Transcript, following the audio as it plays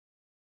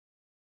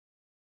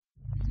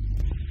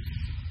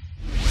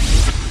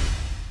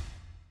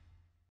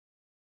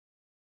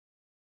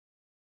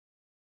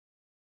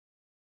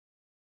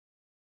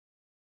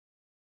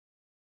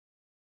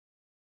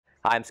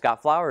Hi, I'm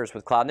Scott Flowers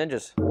with Cloud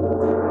Ninjas.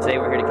 Today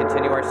we're here to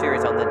continue our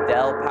series on the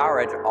Dell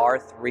PowerEdge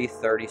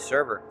R330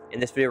 Server. In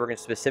this video we're going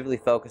to specifically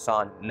focus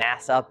on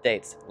mass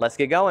updates. Let's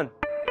get going.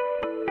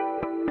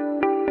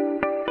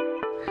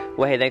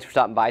 Well, hey, thanks for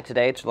stopping by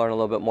today to learn a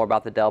little bit more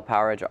about the Dell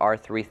PowerEdge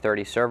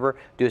R330 Server.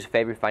 Do us a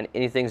favor, if you find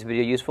anything in this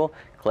video useful,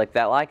 click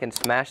that like and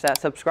smash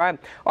that subscribe.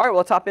 All right, well,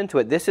 let's hop into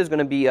it. This is going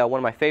to be one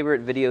of my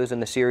favorite videos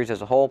in the series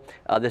as a whole.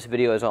 This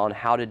video is on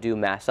how to do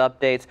mass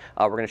updates.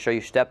 We're going to show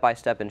you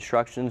step-by-step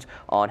instructions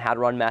on how to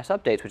run mass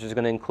updates, which is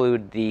going to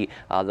include the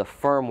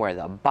firmware,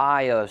 the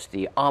BIOS,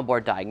 the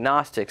onboard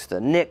diagnostics, the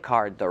NIC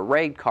card, the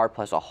RAID card,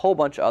 plus a whole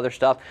bunch of other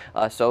stuff.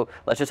 So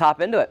let's just hop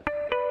into it.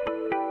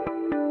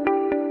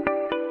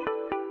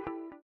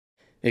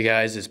 Hey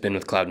guys, it's Ben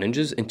with Cloud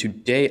Ninjas, and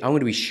today I'm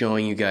going to be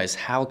showing you guys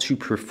how to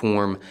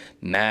perform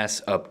mass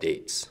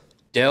updates.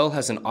 Dell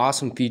has an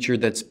awesome feature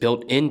that's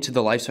built into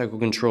the Lifecycle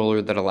controller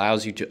that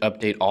allows you to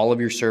update all of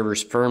your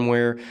server's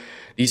firmware.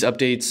 These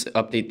updates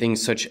update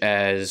things such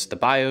as the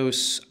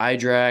BIOS,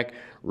 iDRAC,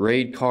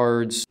 RAID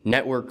cards,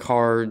 network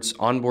cards,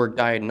 onboard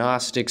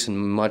diagnostics, and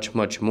much,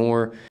 much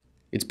more.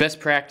 It's best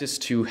practice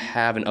to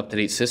have an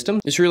up-to-date system.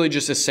 It's really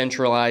just a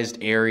centralized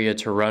area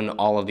to run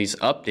all of these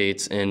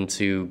updates and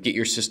to get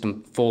your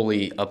system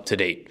fully up to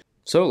date.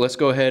 So let's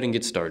go ahead and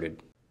get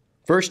started.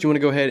 First, you want to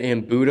go ahead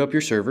and boot up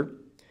your server.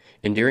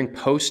 And during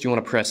post, you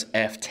want to press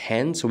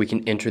F10 so we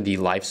can enter the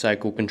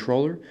Lifecycle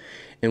controller.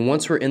 And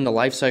once we're in the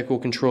Lifecycle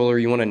controller,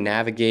 you want to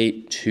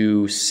navigate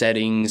to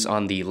settings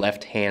on the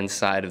left-hand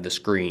side of the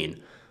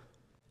screen.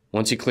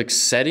 Once you click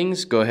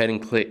settings, go ahead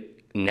and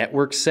click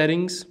network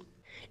settings.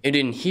 And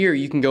in here,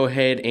 you can go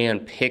ahead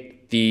and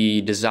pick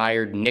the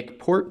desired NIC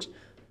port.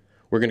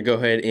 We're going to go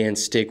ahead and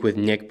stick with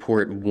NIC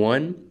port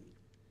 1.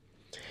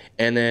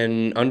 And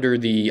then under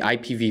the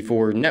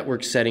IPv4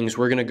 network settings,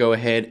 we're going to go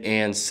ahead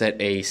and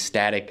set a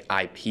static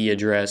IP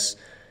address.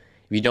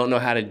 If you don't know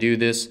how to do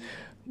this,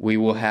 we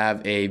will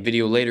have a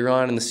video later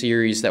on in the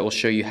series that will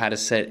show you how to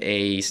set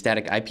a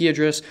static IP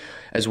address,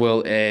 as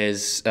well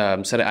as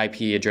set an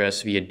IP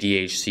address via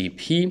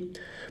DHCP.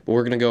 But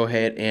we're going to go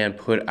ahead and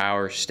put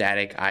our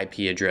static IP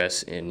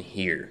address in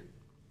here.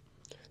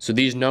 So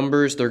these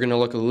numbers, they're going to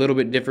look a little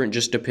bit different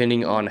just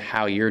depending on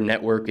how your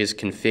network is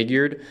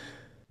configured.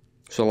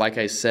 So like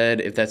I said,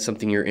 if that's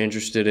something you're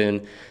interested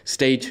in,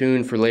 stay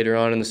tuned for later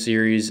on in the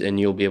series and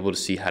you'll be able to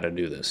see how to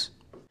do this.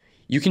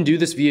 You can do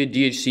this via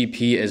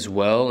DHCP as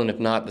well, and if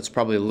not, that's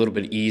probably a little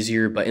bit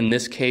easier. But in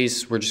this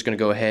case, we're just going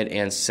to go ahead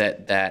and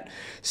set that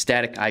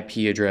static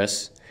IP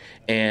address.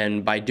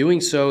 And by doing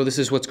so, this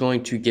is what's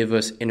going to give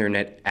us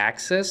internet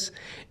access.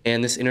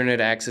 And this internet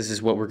access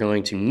is what we're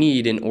going to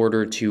need in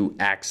order to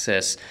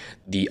access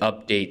the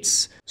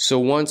updates. So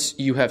once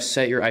you have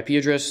set your IP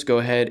address, go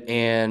ahead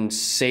and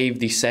save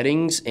the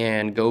settings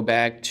and go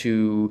back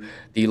to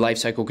the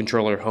Lifecycle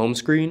controller home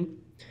screen.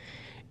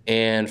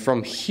 And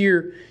from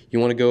here, you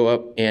want to go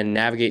up and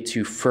navigate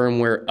to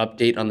Firmware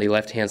Update on the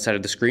left-hand side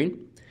of the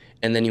screen.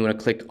 And then you want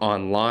to click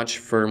on Launch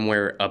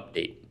Firmware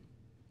Update.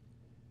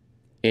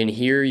 And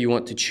here you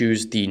want to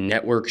choose the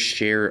network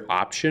share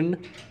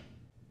option.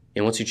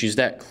 And once you choose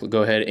that,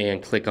 go ahead and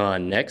click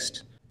on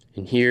Next.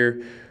 And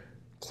here,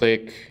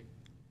 click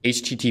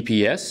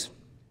HTTPS.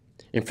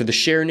 And for the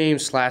share name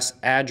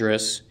 /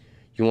 address,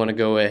 you want to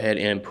go ahead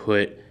and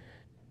put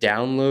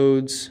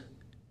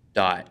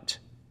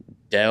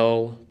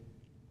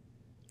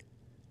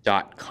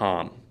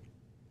downloads.dell.com.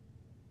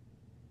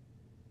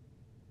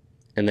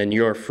 And then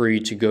you're free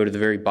to go to the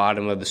very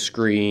bottom of the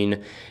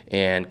screen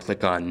and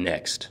click on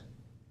Next.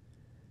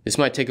 This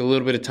might take a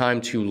little bit of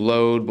time to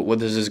load, but what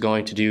this is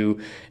going to do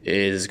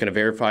is going to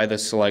verify the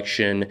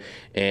selection,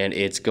 and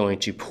it's going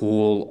to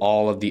pull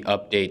all of the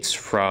updates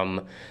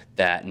from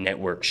that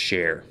network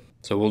share.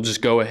 So we'll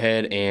just go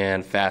ahead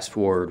and fast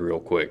forward real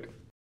quick.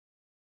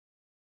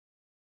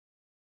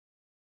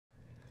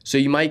 So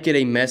you might get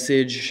a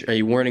message,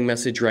 a warning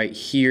message right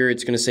here.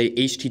 It's going to say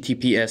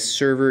HTTPS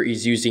server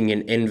is using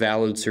an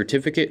invalid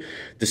certificate.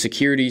 The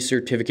security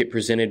certificate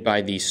presented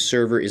by the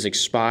server is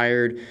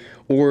expired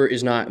or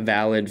is not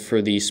valid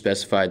for the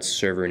specified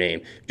server name.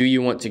 Do you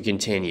want to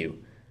continue?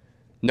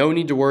 No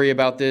need to worry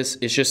about this.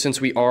 It's just since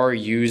we are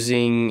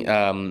using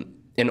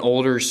an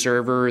older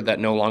server that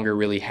no longer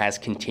really has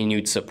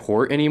continued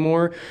support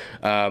anymore,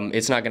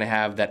 it's not going to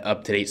have that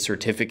up-to-date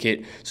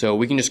certificate. So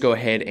we can just go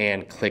ahead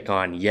and click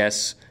on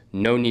yes.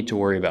 No need to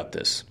worry about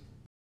this.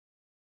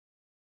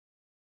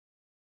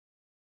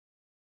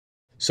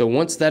 So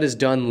once that is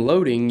done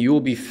loading, you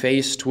will be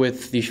faced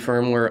with the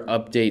firmware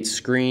update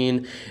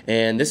screen,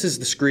 and this is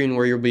the screen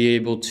where you'll be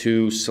able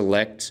to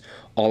select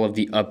all of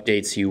the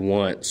updates you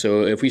want.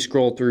 So if we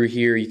scroll through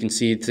here, you can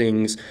see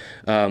things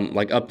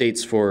like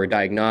updates for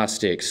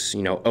diagnostics,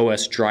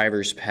 OS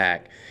drivers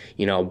pack,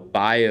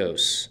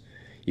 BIOS.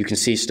 You can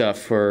see stuff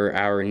for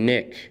our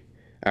NIC,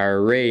 our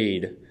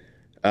RAID,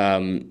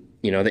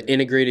 the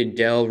integrated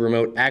Dell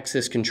remote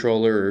access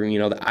controller,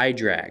 the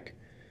iDRAC.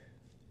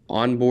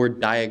 Onboard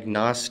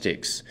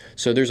Diagnostics.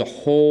 So there's a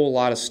whole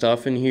lot of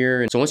stuff in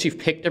here. And so once you've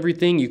picked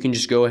everything, you can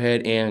just go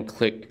ahead and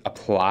click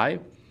Apply.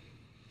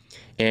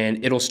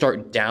 and it'll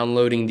start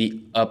downloading the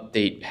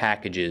update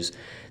packages.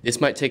 This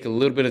might take a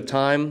little bit of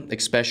time,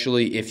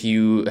 especially if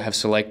you have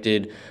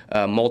selected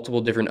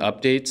multiple different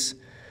updates.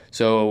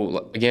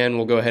 So again,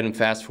 we'll go ahead and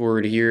fast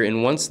forward here,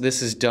 and once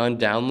this is done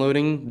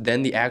downloading,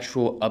 then the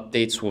actual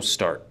updates will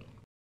start.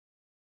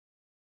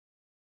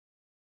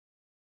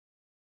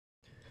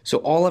 So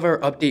all of our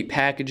update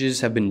packages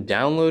have been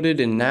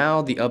downloaded, and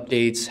now the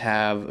updates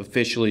have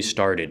officially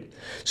started.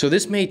 So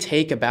this may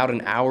take about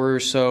an hour or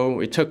so.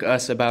 It took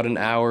us about an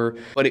hour,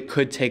 but it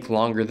could take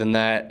longer than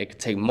that. It could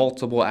take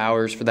multiple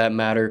hours for that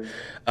matter.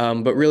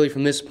 But really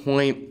from this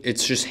point,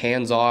 it's just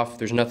hands off.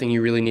 There's nothing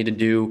you really need to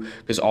do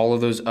because all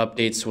of those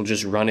updates will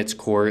just run its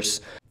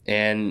course.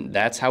 And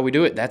that's how we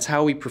do it. That's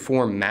how we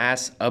perform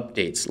mass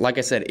updates. Like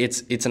I said,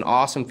 it's an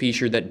awesome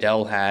feature that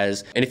Dell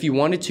has. And if you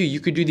wanted to, you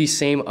could do these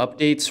same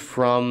updates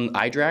from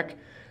iDRAC.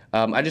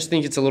 I just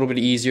think it's a little bit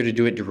easier to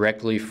do it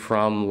directly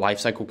from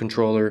Lifecycle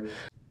controller.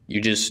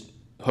 You just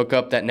hook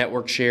up that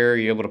network share,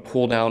 you're able to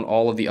pull down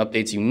all of the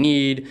updates you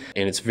need,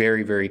 and it's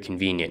very, very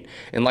convenient.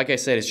 And like I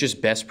said, it's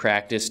just best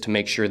practice to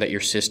make sure that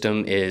your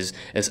system is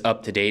as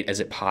up to date as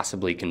it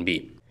possibly can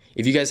be.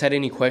 If you guys had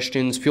any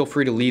questions, feel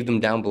free to leave them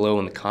down below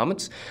in the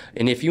comments.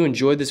 And if you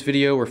enjoyed this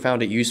video or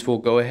found it useful,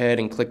 go ahead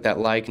and click that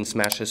like and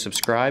smash the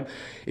subscribe.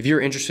 If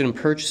you're interested in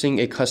purchasing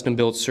a custom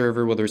built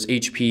server, whether it's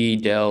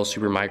HP, Dell,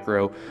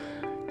 Supermicro,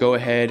 go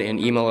ahead and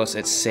email us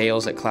at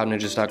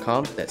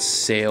sales@cloudninjas.com. That's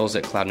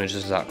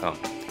sales@cloudninjas.com.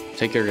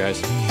 Take care,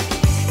 guys.